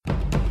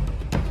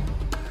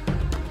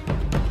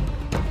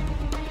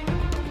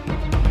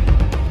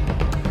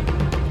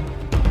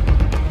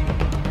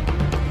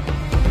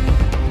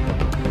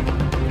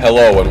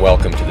Hello and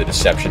welcome to the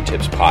Deception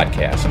Tips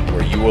Podcast,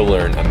 where you will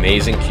learn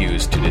amazing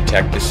cues to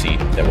detect deceit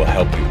that will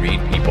help you read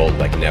people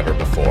like never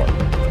before.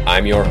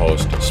 I'm your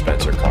host,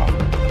 Spencer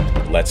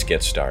Kaufman. Let's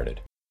get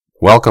started.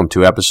 Welcome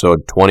to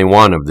episode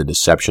 21 of the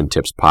Deception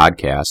Tips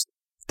Podcast.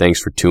 Thanks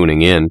for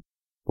tuning in.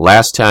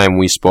 Last time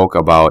we spoke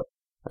about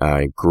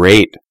a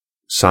great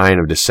sign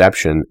of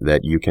deception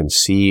that you can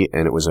see,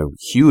 and it was a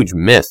huge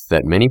myth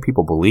that many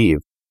people believe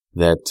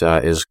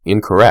that is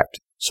incorrect.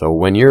 So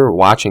when you're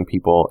watching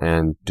people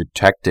and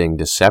detecting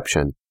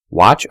deception,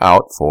 watch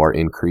out for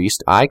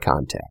increased eye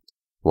contact.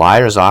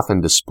 Liars often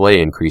display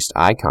increased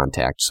eye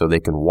contact so they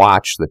can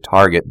watch the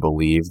target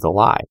believe the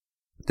lie.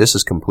 This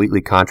is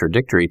completely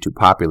contradictory to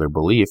popular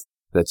belief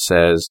that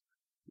says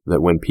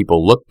that when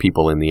people look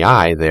people in the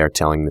eye, they are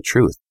telling the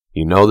truth.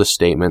 You know the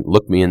statement,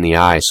 "Look me in the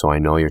eye so I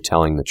know you're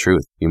telling the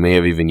truth." You may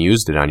have even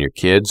used it on your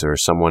kids or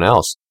someone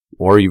else.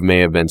 Or you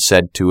may have been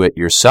said to it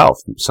yourself.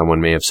 Someone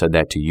may have said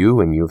that to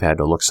you, and you've had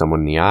to look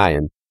someone in the eye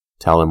and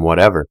tell them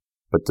whatever.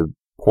 But the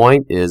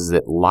point is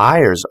that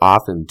liars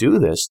often do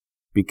this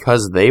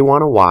because they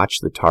want to watch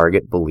the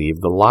target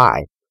believe the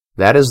lie.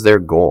 That is their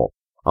goal.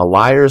 A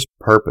liar's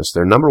purpose,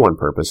 their number one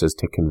purpose, is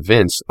to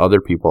convince other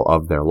people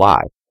of their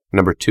lie.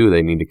 Number two,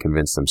 they need to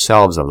convince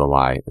themselves of the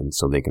lie, and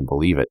so they can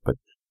believe it. But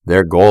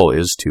their goal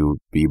is to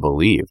be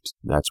believed.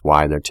 That's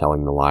why they're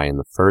telling the lie in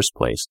the first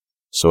place.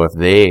 So if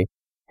they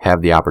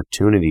have the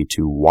opportunity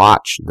to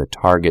watch the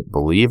target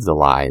believe the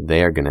lie,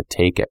 they are going to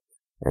take it.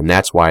 And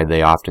that's why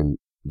they often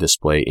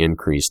display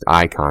increased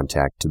eye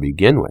contact to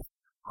begin with.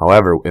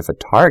 However, if a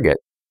target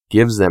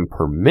gives them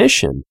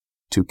permission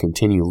to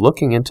continue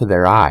looking into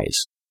their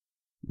eyes,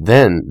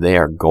 then they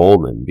are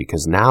golden,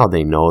 because now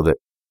they know that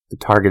the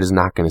target is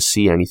not going to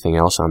see anything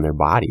else on their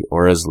body,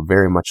 or is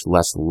very much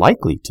less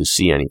likely to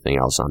see anything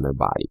else on their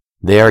body.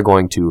 They are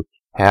going to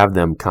have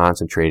them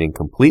concentrating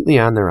completely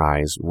on their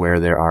eyes, where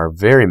there are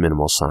very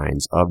minimal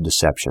signs of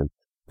deception.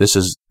 This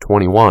is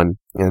 21,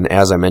 and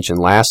as I mentioned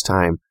last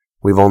time,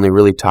 we've only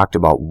really talked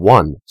about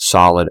one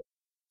solid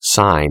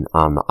sign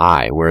on the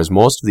eye, whereas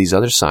most of these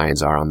other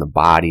signs are on the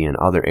body and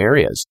other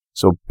areas.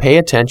 So pay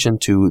attention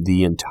to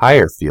the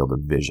entire field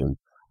of vision.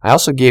 I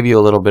also gave you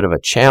a little bit of a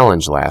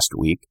challenge last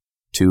week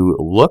to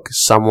look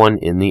someone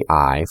in the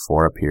eye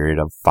for a period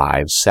of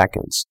 5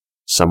 seconds.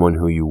 Someone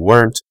who you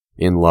weren't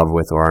in love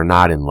with or are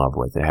not in love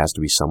with. It has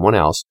to be someone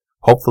else.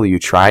 Hopefully you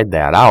tried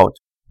that out,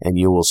 and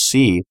you will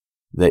see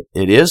that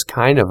it is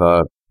kind of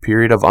a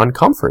period of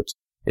uncomfort.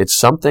 It's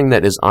something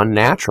that is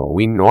unnatural.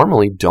 We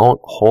normally don't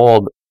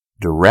hold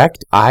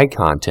direct eye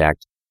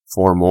contact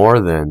for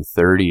more than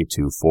 30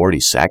 to 40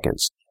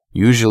 seconds.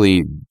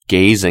 Usually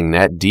gazing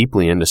that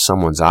deeply into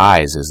someone's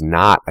eyes is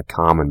not a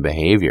common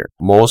behavior.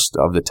 Most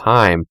of the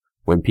time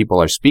when people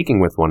are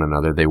speaking with one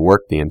another, they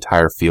work the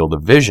entire field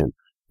of vision.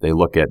 They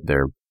look at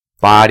their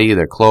body,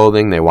 their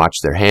clothing, they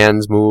watch their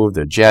hands move,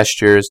 their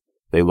gestures,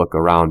 they look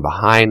around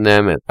behind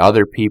them at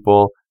other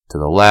people, to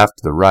the left,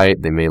 the right,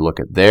 they may look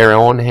at their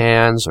own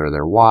hands or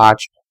their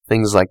watch,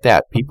 things like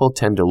that. People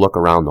tend to look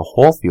around the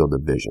whole field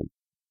of vision.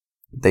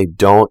 They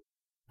don't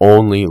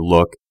only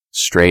look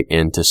straight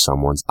into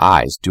someone's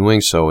eyes. Doing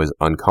so is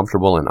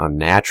uncomfortable and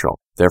unnatural.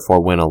 Therefore,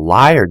 when a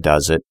liar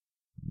does it,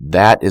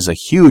 that is a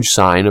huge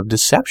sign of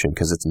deception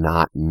because it's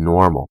not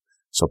normal.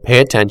 So pay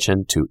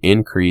attention to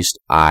increased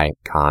eye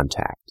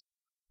contact.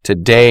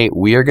 Today,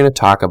 we are going to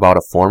talk about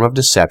a form of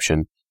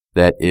deception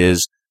that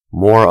is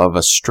more of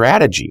a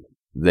strategy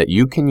that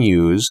you can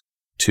use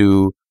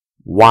to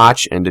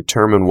watch and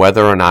determine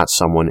whether or not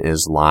someone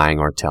is lying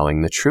or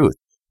telling the truth.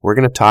 We're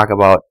going to talk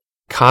about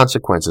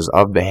consequences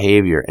of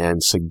behavior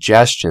and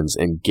suggestions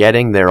and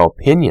getting their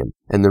opinion.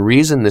 And the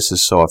reason this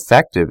is so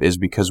effective is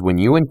because when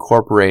you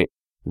incorporate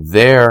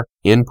their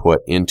input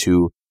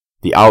into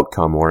the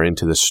outcome or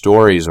into the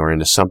stories or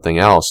into something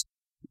else,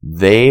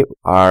 they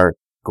are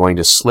going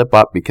to slip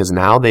up because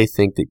now they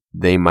think that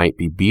they might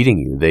be beating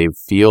you. They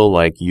feel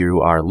like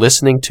you are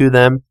listening to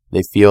them.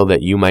 They feel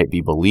that you might be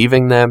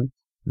believing them.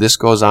 This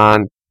goes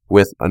on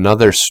with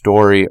another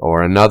story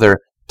or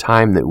another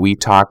time that we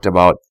talked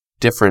about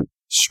different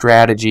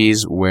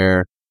strategies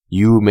where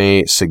you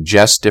may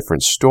suggest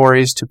different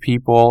stories to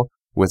people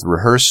with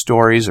rehearsed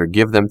stories or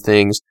give them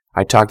things.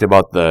 I talked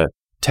about the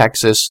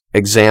Texas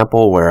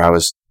example where I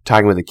was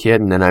talking with a kid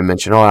and then I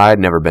mentioned, I had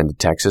never been to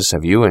Texas.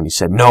 Have you? And he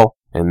said, no.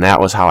 And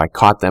that was how I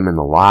caught them in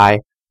the lie.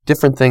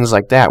 Different things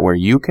like that where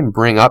you can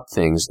bring up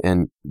things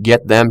and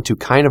get them to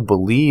kind of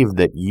believe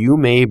that you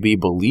may be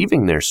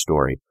believing their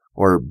story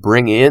or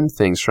bring in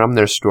things from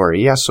their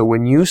story. Yeah, so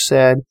when you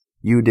said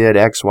you did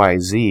X, Y,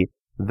 Z,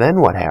 then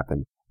what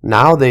happened?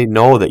 Now they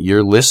know that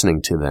you're listening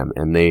to them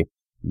and they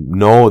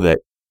know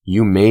that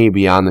you may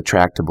be on the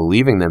track to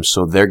believing them,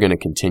 so they're going to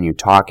continue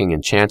talking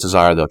and chances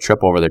are they'll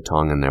trip over their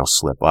tongue and they'll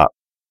slip up.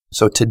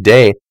 So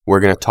today we're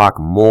going to talk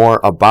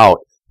more about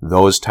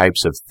those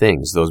types of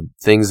things, those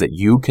things that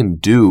you can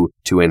do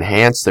to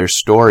enhance their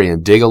story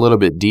and dig a little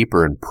bit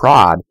deeper and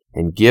prod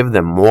and give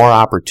them more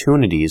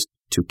opportunities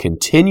to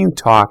continue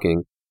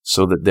talking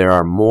so that there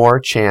are more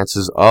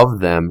chances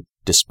of them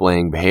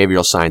displaying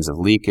behavioral signs of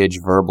leakage,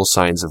 verbal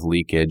signs of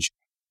leakage,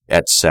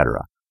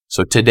 etc.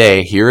 So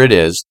today, here it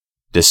is,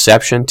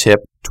 deception tip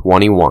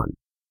 21.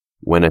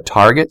 When a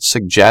target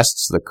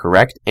suggests the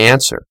correct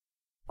answer,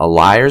 a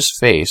liar's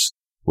face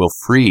will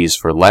freeze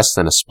for less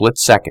than a split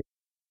second,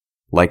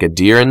 like a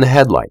deer in the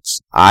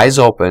headlights, eyes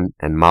open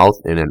and mouth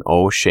in an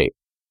O shape.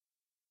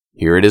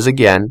 Here it is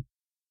again.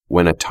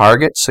 When a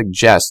target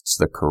suggests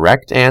the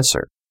correct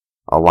answer,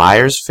 a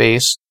liar's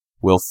face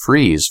will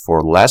freeze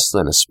for less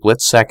than a split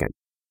second,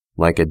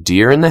 like a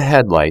deer in the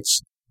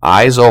headlights,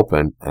 eyes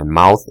open and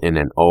mouth in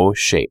an O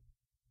shape.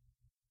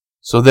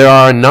 So there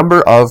are a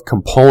number of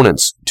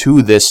components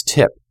to this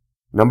tip.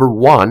 Number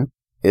one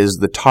is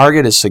the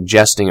target is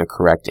suggesting a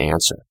correct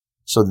answer.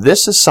 So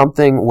this is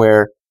something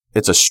where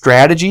it's a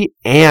strategy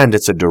and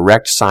it's a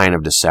direct sign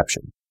of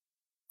deception.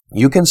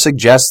 You can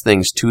suggest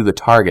things to the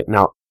target.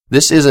 Now,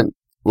 this isn't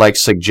like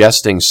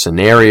suggesting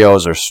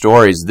scenarios or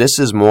stories. This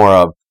is more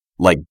of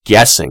like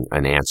guessing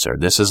an answer.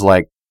 This is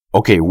like,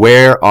 okay,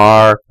 where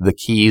are the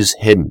keys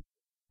hidden?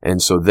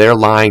 And so they're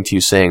lying to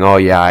you saying, oh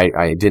yeah,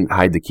 I didn't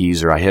hide the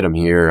keys, or I hid them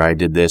here, or I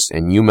did this.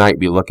 And you might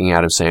be looking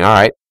at them saying, all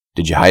right,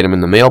 did you hide them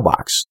in the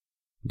mailbox?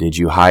 Did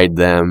you hide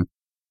them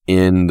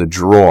in the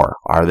drawer?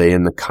 Are they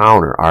in the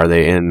counter? Are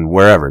they in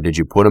wherever? Did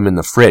you put them in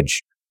the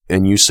fridge?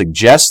 And you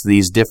suggest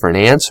these different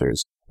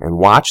answers and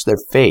watch their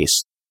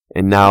face.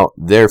 And now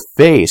their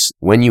face,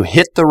 when you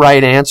hit the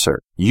right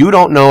answer, you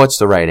don't know it's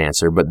the right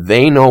answer, but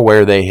they know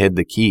where they hid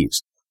the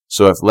keys.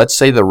 So if, let's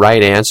say the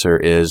right answer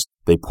is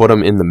they put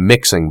them in the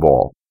mixing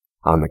bowl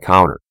on the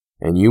counter,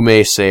 and you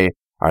may say,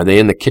 are they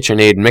in the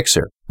KitchenAid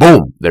mixer?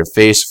 Boom! Their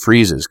face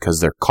freezes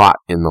because they're caught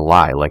in the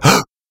lie, like,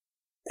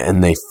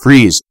 and they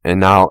freeze. And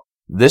now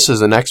this is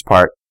the next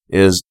part,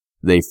 is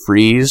they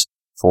freeze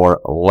for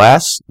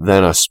less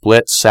than a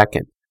split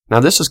second.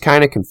 Now this is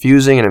kind of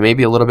confusing and it may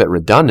be a little bit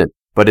redundant,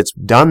 but it's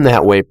done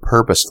that way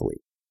purposefully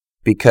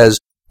because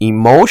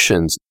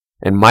emotions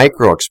and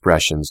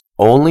micro-expressions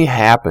only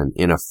happen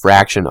in a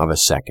fraction of a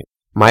second.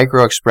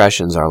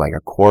 Micro-expressions are like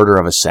a quarter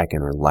of a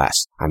second or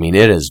less. I mean,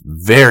 it is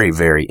very,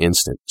 very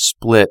instant,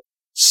 split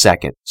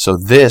second. So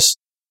this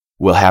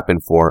will happen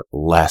for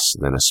less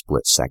than a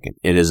split second.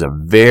 It is a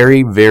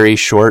very, very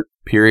short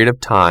period of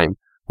time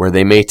where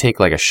they may take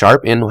like a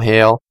sharp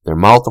inhale, their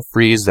mouth will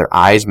freeze, their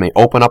eyes may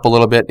open up a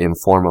little bit in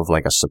form of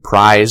like a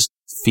surprise,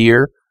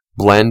 fear,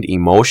 blend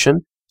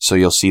emotion. So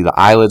you'll see the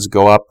eyelids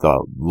go up,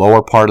 the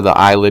lower part of the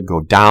eyelid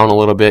go down a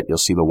little bit. You'll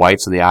see the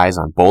whites of the eyes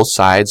on both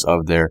sides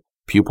of their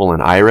pupil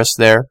and iris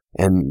there,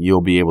 and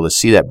you'll be able to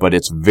see that, but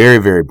it's very,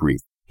 very brief.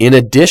 In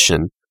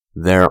addition,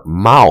 their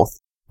mouth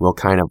will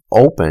kind of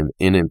open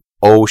in an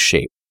O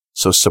shape.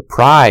 So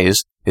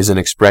surprise is an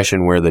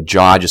expression where the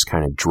jaw just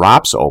kind of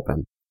drops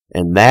open,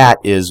 and that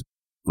is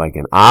like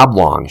an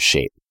oblong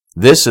shape.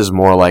 This is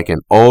more like an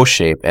O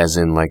shape, as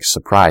in like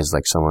surprise,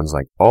 like someone's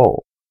like,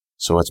 oh.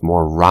 So it's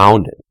more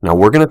rounded. Now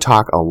we're going to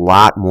talk a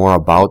lot more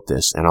about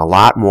this and a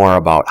lot more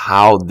about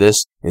how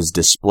this is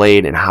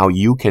displayed and how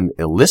you can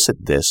elicit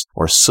this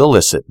or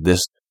solicit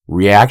this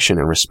reaction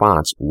and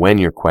response when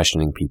you're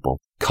questioning people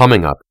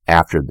coming up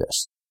after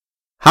this.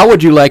 How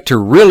would you like to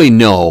really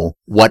know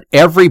what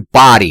every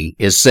body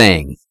is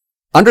saying?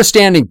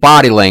 Understanding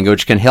body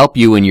language can help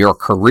you in your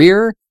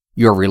career,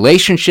 your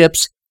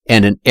relationships,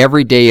 and in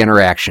everyday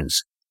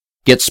interactions.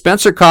 Get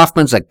Spencer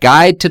Coffman's A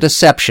Guide to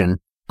Deception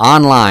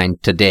online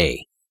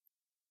today.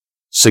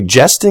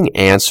 Suggesting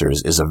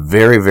answers is a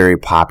very, very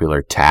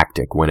popular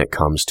tactic when it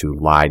comes to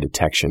lie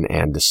detection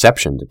and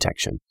deception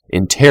detection.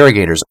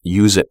 Interrogators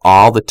use it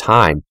all the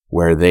time,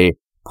 where they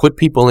put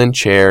people in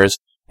chairs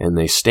and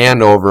they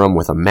stand over them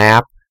with a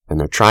map and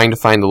they're trying to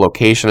find the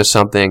location of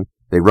something.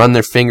 They run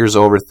their fingers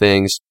over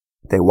things.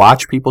 They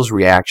watch people's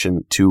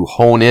reaction to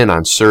hone in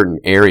on certain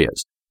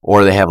areas,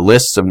 or they have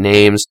lists of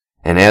names.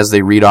 And as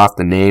they read off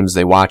the names,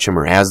 they watch them,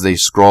 or as they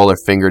scroll their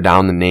finger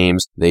down the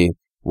names, they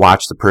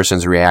watch the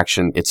person's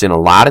reaction. It's in a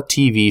lot of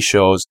TV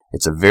shows.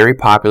 It's a very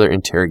popular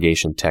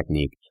interrogation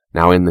technique.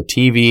 Now, in the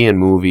TV and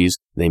movies,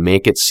 they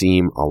make it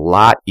seem a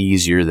lot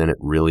easier than it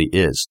really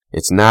is.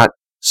 It's not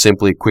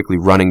simply quickly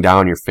running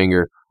down your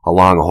finger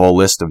along a whole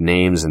list of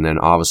names and then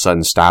all of a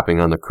sudden stopping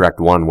on the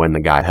correct one when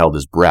the guy held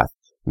his breath.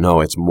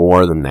 No, it's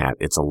more than that.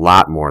 It's a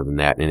lot more than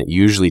that, and it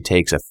usually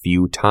takes a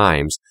few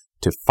times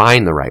to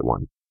find the right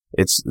one.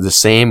 It's the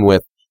same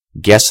with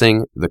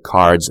guessing the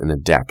cards in a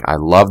deck. I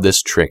love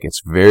this trick.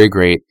 It's very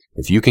great.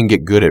 If you can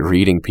get good at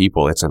reading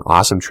people, it's an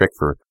awesome trick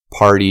for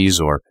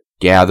parties or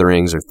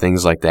gatherings or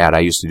things like that. I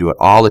used to do it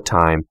all the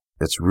time.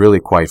 It's really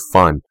quite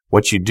fun.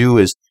 What you do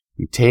is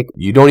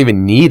you don't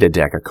even need a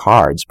deck of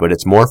cards, but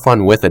it's more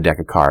fun with a deck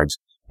of cards.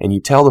 And you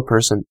tell the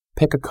person,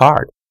 pick a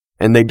card.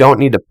 And they don't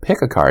need to pick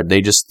a card.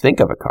 They just think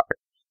of a card.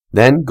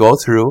 Then go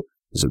through,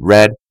 is it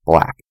red,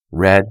 black,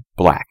 red,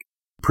 black?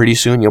 Pretty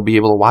soon you'll be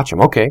able to watch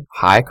them. Okay,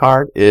 high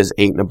card is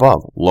 8 and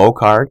above. Low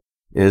card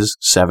is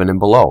 7 and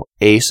below.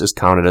 Ace is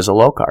counted as a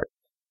low card.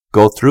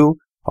 Go through,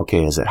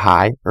 okay, is it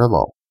high or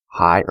low?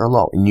 High or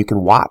low? And you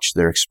can watch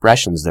their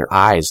expressions, their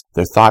eyes,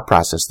 their thought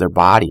process, their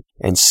body,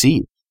 and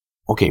see,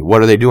 okay,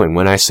 what are they doing?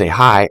 When I say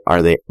high,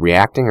 are they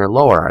reacting, or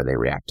low, or are they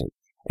reacting?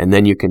 And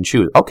then you can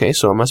choose, okay,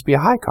 so it must be a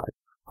high card.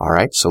 All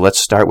right, so let's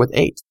start with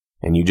 8.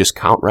 And you just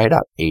count right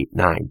up. 8,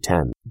 9,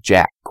 10,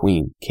 Jack,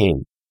 Queen,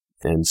 King,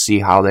 and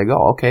see how they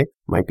go. Okay,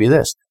 might be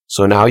this.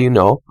 So now you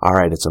know, all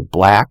right, it's a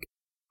black,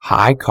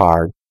 high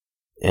card,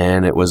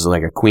 and it was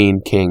like a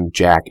Queen, King,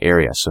 Jack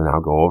area. So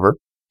now go over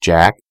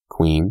Jack,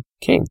 Queen,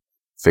 King.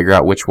 Figure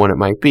out which one it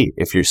might be.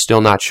 If you're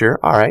still not sure,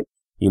 all right,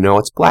 you know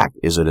it's black.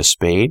 Is it a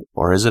spade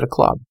or is it a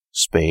club?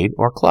 Spade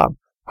or club?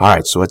 All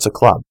right, so it's a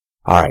club.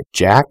 All right,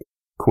 Jack,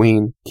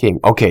 Queen, King.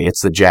 Okay,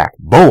 it's the Jack.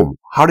 Boom.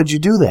 How did you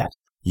do that?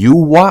 You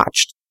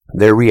watched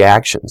their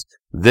reactions.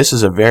 This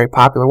is a very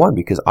popular one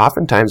because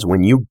oftentimes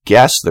when you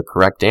guess the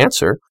correct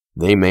answer,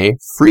 they may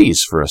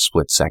freeze for a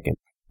split second.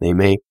 They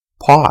may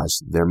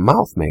pause. Their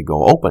mouth may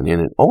go open in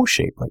an O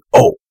shape, like,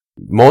 oh.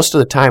 Most of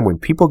the time when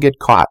people get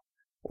caught,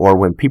 or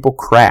when people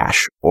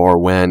crash, or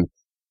when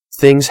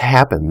things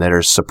happen that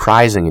are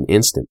surprising and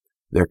instant,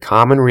 their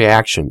common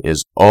reaction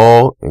is,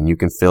 oh, and you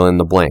can fill in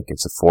the blank.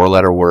 It's a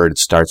 4-letter word. It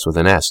starts with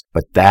an S.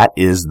 But that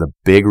is the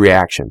big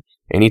reaction.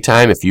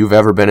 Anytime, if you've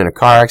ever been in a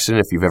car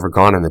accident, if you've ever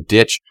gone in the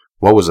ditch,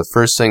 what was the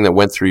first thing that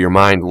went through your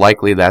mind?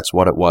 Likely that's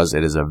what it was.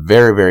 It is a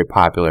very, very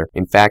popular.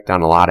 In fact,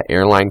 on a lot of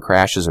airline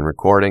crashes and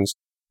recordings,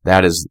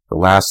 that is the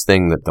last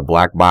thing that the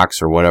black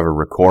box or whatever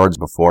records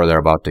before they're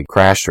about to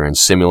crash, or in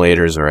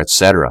simulators or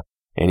etc.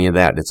 Any of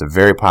that. It's a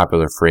very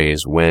popular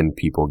phrase when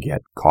people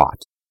get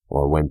caught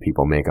or when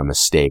people make a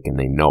mistake and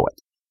they know it.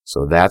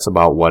 So that's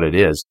about what it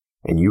is.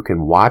 And you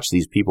can watch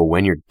these people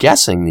when you're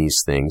guessing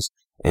these things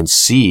and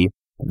see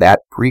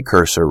that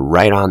precursor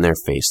right on their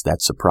face,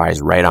 that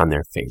surprise right on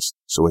their face.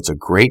 So it's a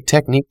great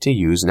technique to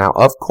use. Now,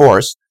 of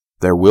course,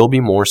 there will be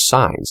more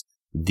signs.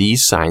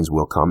 These signs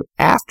will come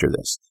after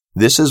this.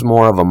 This is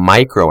more of a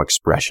micro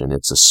expression.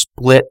 It's a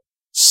split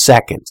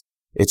second.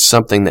 It's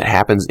something that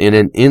happens in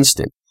an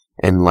instant.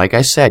 And like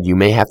I said, you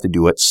may have to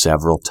do it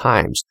several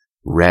times.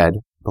 Red,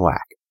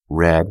 black,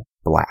 red,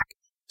 black.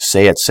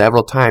 Say it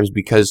several times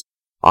because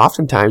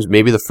oftentimes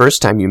maybe the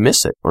first time you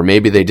miss it, or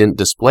maybe they didn't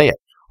display it,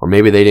 or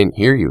maybe they didn't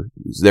hear you.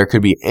 There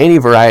could be any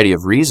variety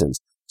of reasons.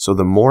 So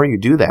the more you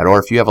do that, or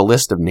if you have a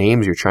list of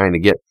names you're trying to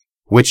get,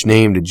 which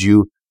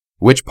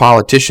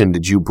politician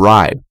did you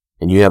bribe?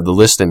 And you have the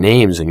list of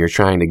names and you're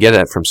trying to get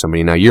it from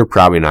somebody. Now, you're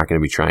probably not going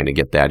to be trying to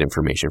get that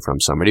information from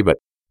somebody, but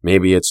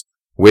maybe it's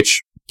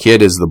which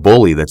kid is the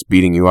bully that's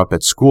beating you up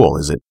at school.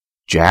 Is it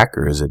Jack,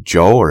 or is it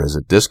Joe, or is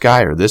it this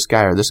guy, or this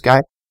guy, or this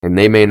guy? And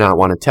they may not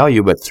want to tell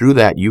you, but through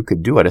that you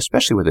could do it,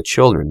 especially with the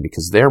children,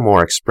 because they're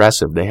more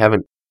expressive. They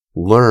haven't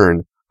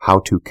learned how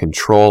to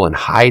control and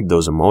hide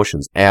those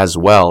emotions as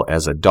well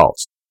as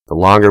adults. The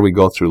longer we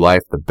go through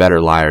life, the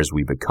better liars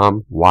we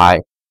become.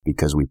 Why?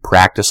 Because we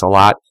practice a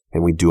lot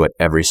and we do it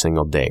every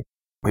single day.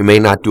 We may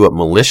not do it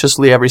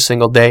maliciously every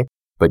single day,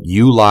 but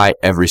you lie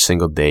every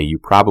single day. You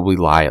probably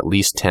lie at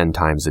least 10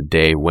 times a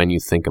day when you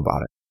think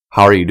about it.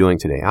 How are you doing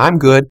today? I'm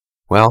good.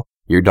 Well,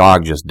 your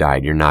dog just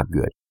died. You're not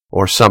good.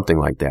 Or something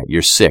like that.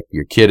 You're sick.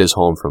 Your kid is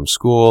home from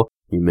school.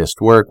 You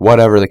missed work,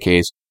 whatever the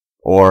case.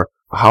 Or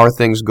how are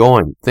things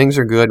going? Things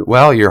are good.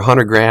 Well, you're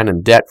 $100,000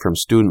 in debt from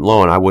student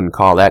loan. I wouldn't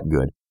call that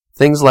good.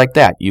 Things like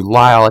that. You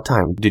lie all the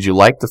time. Did you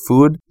like the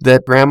food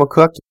that Grandma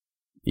cooked?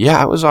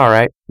 Yeah, it was all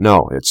right.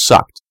 No, it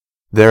sucked.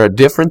 There are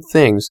different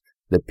things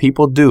that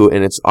people do,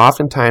 and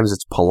oftentimes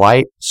it's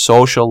polite,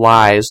 social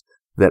lies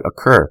that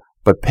occur.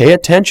 But pay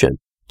attention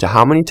to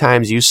how many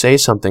times you say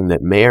something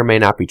that may or may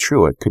not be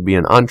true. It could be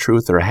an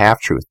untruth or a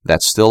half-truth.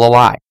 That's still a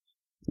lie.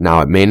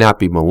 Now, it may not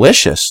be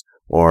malicious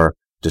or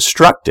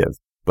destructive,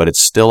 but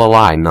it's still a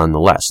lie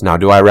nonetheless. Now,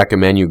 do I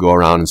recommend you go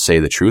around and say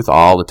the truth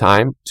all the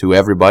time to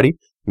everybody?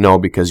 No,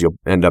 because you'll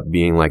end up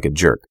being like a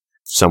jerk.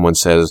 Someone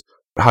says,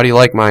 how do you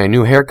like my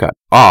new haircut?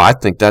 Oh, I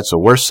think that's the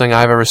worst thing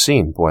I've ever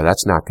seen. Boy,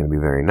 that's not going to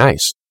be very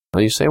nice.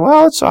 Well, you say,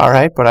 well, it's all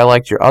right, but I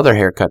liked your other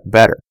haircut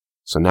better.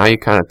 So now you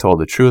kind of told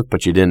the truth,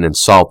 but you didn't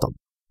insult them.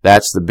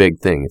 That's the big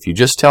thing. If you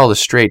just tell the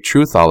straight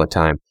truth all the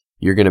time,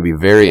 you're going to be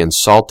very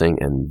insulting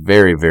and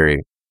very,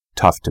 very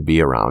tough to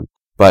be around.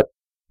 But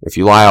if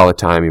you lie all the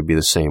time, you'll be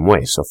the same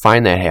way. So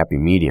find that happy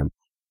medium.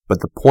 But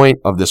the point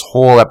of this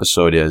whole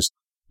episode is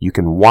you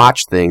can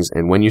watch things,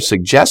 and when you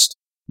suggest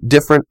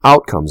different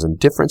outcomes and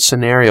different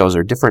scenarios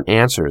or different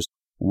answers,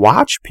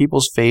 watch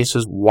people's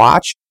faces,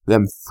 watch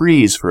them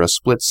freeze for a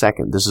split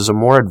second. This is a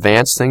more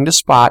advanced thing to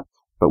spot,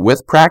 but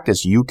with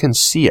practice, you can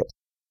see it.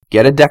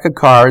 Get a deck of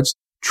cards,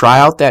 try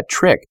out that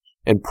trick,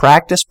 and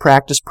practice,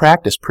 practice,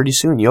 practice. Pretty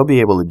soon, you'll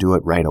be able to do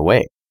it right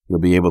away. You'll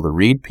be able to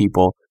read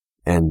people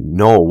and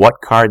know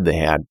what card they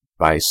had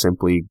by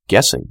simply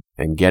guessing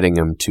and getting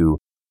them to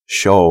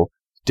show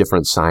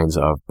different signs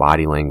of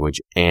body language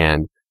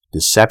and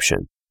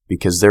deception,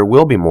 because there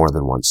will be more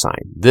than one sign.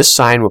 This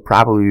sign will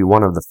probably be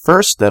one of the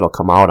first that'll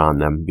come out on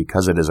them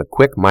because it is a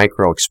quick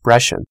micro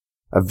expression.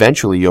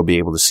 Eventually, you'll be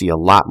able to see a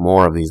lot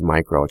more of these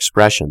micro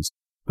expressions.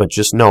 But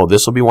just know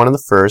this will be one of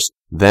the first,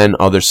 then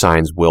other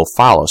signs will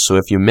follow. So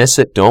if you miss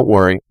it, don't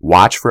worry.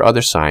 Watch for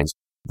other signs.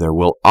 There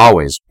will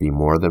always be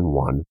more than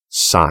one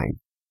sign.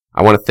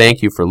 I want to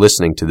thank you for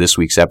listening to this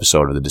week's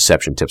episode of the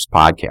Deception Tips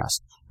Podcast.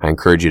 I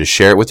encourage you to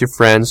share it with your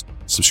friends,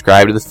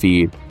 subscribe to the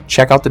feed,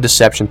 check out the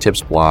Deception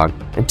Tips blog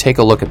and take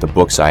a look at the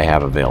books I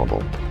have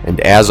available. And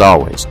as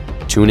always,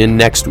 tune in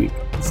next week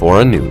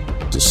for a new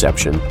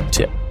Deception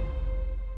Tip.